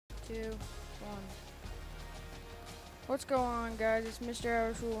2, 1. What's going on, guys? It's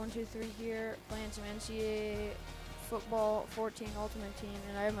Mr. Irishrule123 here, playing some NCAA Football 14 Ultimate Team,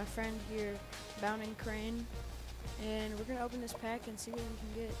 and I have my friend here, Bounding Crane, and we're gonna open this pack and see what we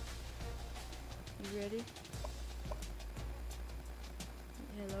can get. You ready?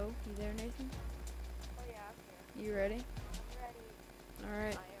 Hello, you there, Nathan? Oh yeah, I'm here. You ready? I'm ready.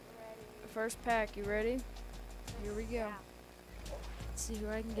 Alright. I am ready. First pack, you ready? Here we go. Yeah. Let's see who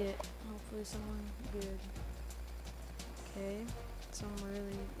I can get. Hopefully someone good. Okay. Some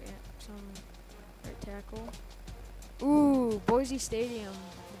right tackle. Ooh, Boise Stadium.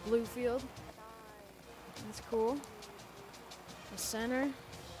 The blue field. Nice. That's cool. The center.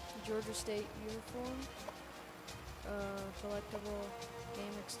 Georgia State uniform. Collectible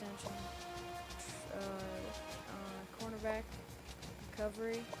game extension. Cornerback.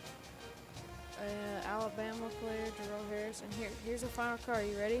 Recovery. Alabama player, Darrell Harris. And here's the final card.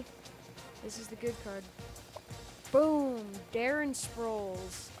 You ready? This is the good card. Boom! Darren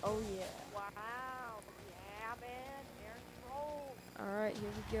Sproles. Oh yeah. Wow. Yeah, man. Aaron Sproles. Alright,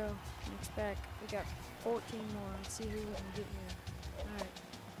 here we go. Next pack. We got 14 more. Let's see who we can get here. Alright.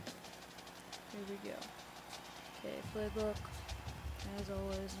 Here we go. Okay, playbook. As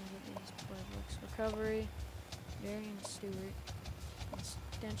always, I'm getting these playbooks. Recovery. Darian Stewart.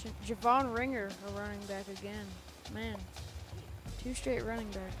 Extension. Javon Ringer, a running back again. Man. 2 straight running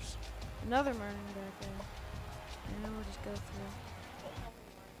backs. Another running back there. And then we'll just go through.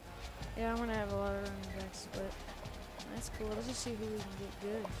 Yeah, I'm going to have a lot of running backs, but that's cool. Let's just see who we can get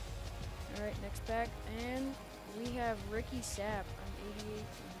good. Alright, next pack. And we have Ricky Sapp. I'm 88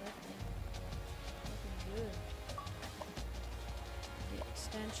 from left end. Looking good. The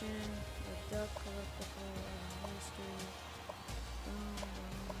extension, the duck collectible, and mystery.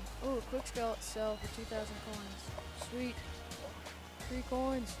 Oh, a quick sell for 2,000 coins. Sweet. 3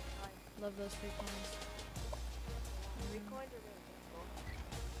 coins. Love those 3 coins. 3 coins are really cool.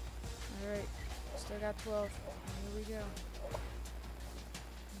 Alright, still got 12. Here we go.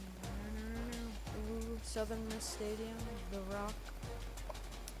 Ooh, Southern Miss Stadium, The Rock.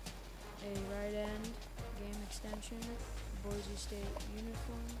 A right end, game extension, Boise State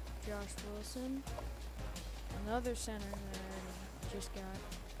uniform, Josh Wilson. Another center that I just got.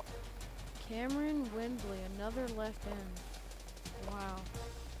 Cameron Wembley, another left end. Wow.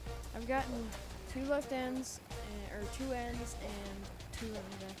 I've gotten 2 left ends, or 2 ends, and 2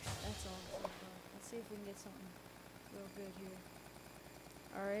 running backs. That's all so far. Let's see if we can get something real good here.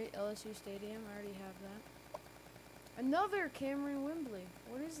 Alright, LSU Stadium, I already have that. Another Cameron Wembley.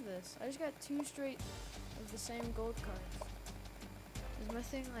 What is this? I just got 2 straight of the same gold cards. Is my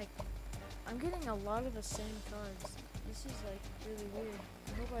thing like, I'm getting a lot of the same cards. This is like really weird.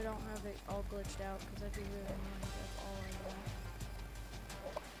 I hope I don't have it all glitched out, because that'd be really annoying if that's all I got.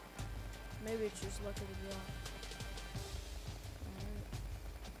 Maybe it's just luck of the draw. Alright.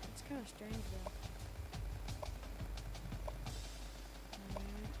 It's kind of strange though.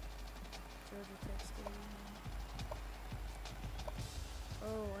 Alright. Georgia Tech Stadium.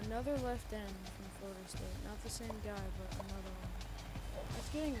 Oh, another left end from Florida State. Not the same guy, but another one. It's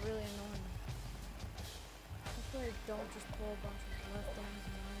getting really annoying. Hopefully I don't just pull a bunch of left ends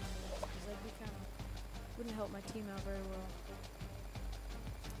and running backs, because that'd be kind of, wouldn't help my team out very well.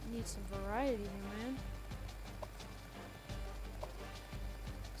 Need some variety here, man.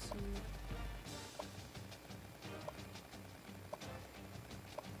 Let's see.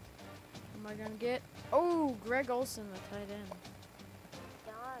 What am I gonna get? Oh, Greg Olson, the tight end.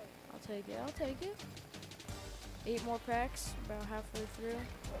 Nice. I'll take it. I'll take it. 8 more packs, about halfway through.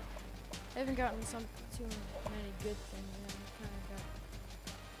 I haven't gotten too many good things yet.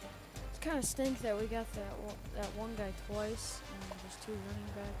 It's kind of stink that we got that one guy twice and just 2 running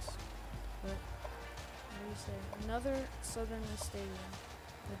backs. But what do you say? Another Southern Miss Stadium.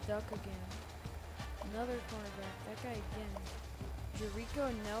 The duck again. Another cornerback. That guy again. Jericho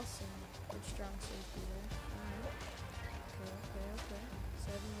Nelson. Good strong safety there. Alright. Okay.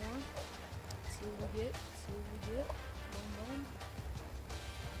 7 more. Let's see what we get. Boom, boom.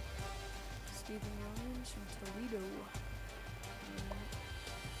 Stephen Williams from Toledo.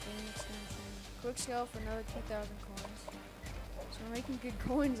 Game extension. Quick sell for another 2,000 coins. So we're making good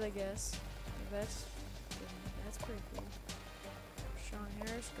coins, I guess. That's pretty cool. Sean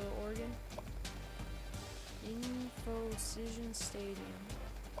Harris, go Oregon. Infocision Stadium.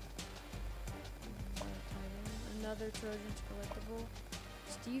 Another Trojans collectible.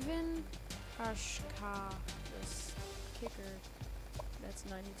 Stephen Hashka, this kicker. That's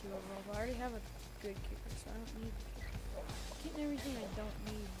 92 overall. But I already have a good kicker, so I don't need the kicker. Getting everything I don't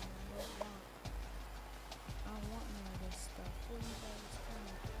need, man. I don't want none of this stuff. What do you guys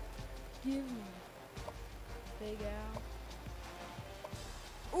think? Give me. Big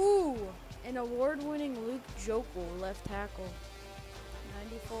Al. Ooh! An award-winning Luke Jokel, left tackle.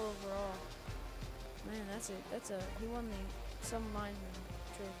 94 overall. Man, he won the some lineman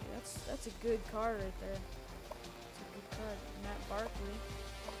trophy. That's a good card right there. It's a good card. Matt Barkley.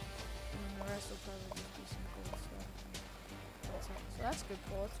 And then the rest will probably just be some cool stuff. So that's a good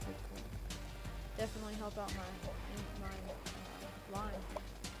pull. That's a good pull. Definitely help out my line.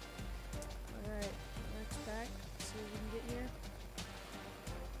 Alright, next pack. Let's see what we can get here.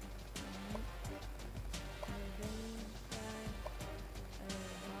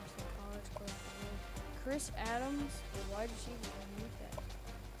 Boston College collectible. Chris Adams, the wide receiver. I need that.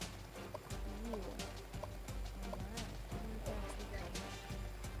 Ooh. Alright. How many packs we got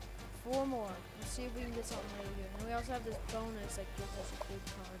here? 4 more. Let's see if we can get something really good. And we also have this bonus that gives us a good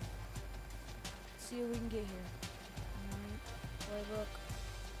card. Let's see what we can get here. Alright. Playbook.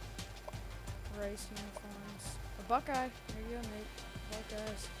 Rice uniforms. A Buckeye. There you go, Nate.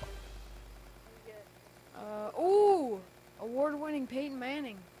 Buckeyes. Ooh! Award-winning Peyton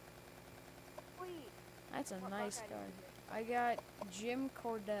Manning. Sweet. That's a What nice Buckeye card. did you I got Jim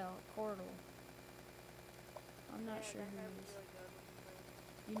Cordell. I'm not get? sure That who guy he was is.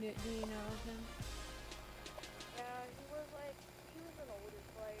 really good. Do you know of him? Yeah, he was an older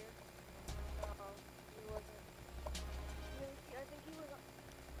player. He wasn't. I think he was.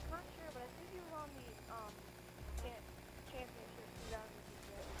 I'm not sure, but I think he was on the championship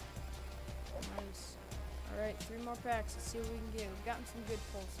 2006. Nice. Alright, 3 more packs. Let's see what we can get. We've gotten some good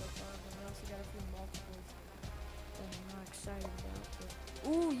pulls so far, but we also got a few multiples that I'm not excited about. But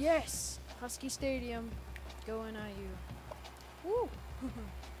ooh, yes! Husky Stadium. Go NIU. Woo!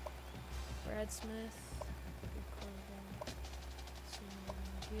 Brad Smith. Good quarterback. Let's see what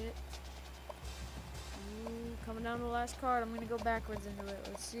we're gonna get. Ooh, coming down to the last card. I'm gonna go backwards into it.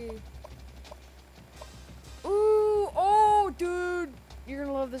 Let's see. Ooh! Oh, dude! You're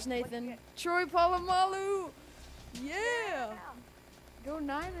gonna love this, Nathan. Troy Polamalu! Yeah! Go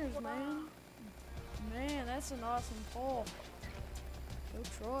Niners, man. Man, that's an awesome pull. Go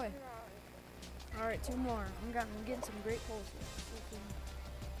Troy. Alright, 2 more. I'm getting some great pulls here. So we can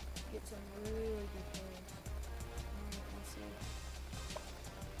get some really good pulls. Alright, let's see.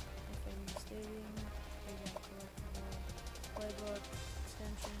 FAU Stadium. Big Al collectible. Playbook.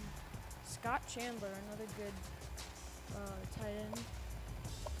 Extension. Scott Chandler, another good tight end.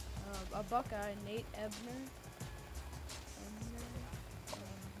 A Buckeye, Nate Ebner.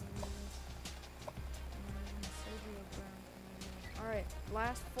 Sergio Brown. Alright,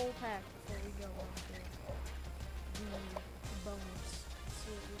 last full pack before we go on to the bonus. Let's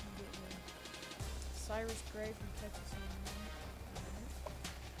see what we can get here. Cyrus Gray from Texas A&M.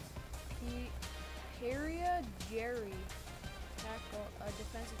 Alright. Peria Jerry, tackle,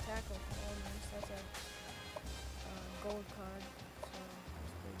 defensive tackle from Ole Miss. That's a gold card.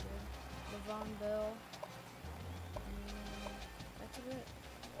 Levon Bell, and that's it.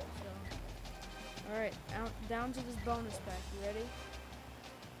 So, alright, down to this bonus pack. You ready?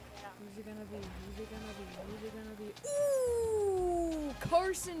 Yeah. Who's it gonna be? Who's it gonna be? Who's it gonna be? Ooh!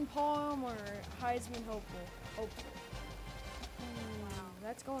 Carson Palmer, Heisman hopeful. Ooh,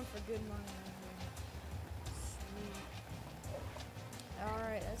 that's going for good money right here. Sweet.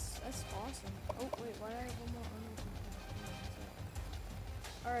 Alright, that's awesome. Oh wait, why do I have one more unopened pack?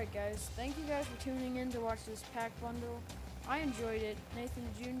 Alright guys, thank you guys for tuning in to watch this pack bundle. I enjoyed it. Nathan,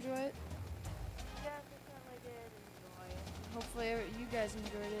 did you enjoy it? Yes, I certainly did enjoy it. Hopefully you guys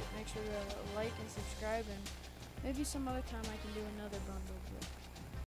enjoyed it. Make sure to like and subscribe, and maybe some other time I can do another bundle. But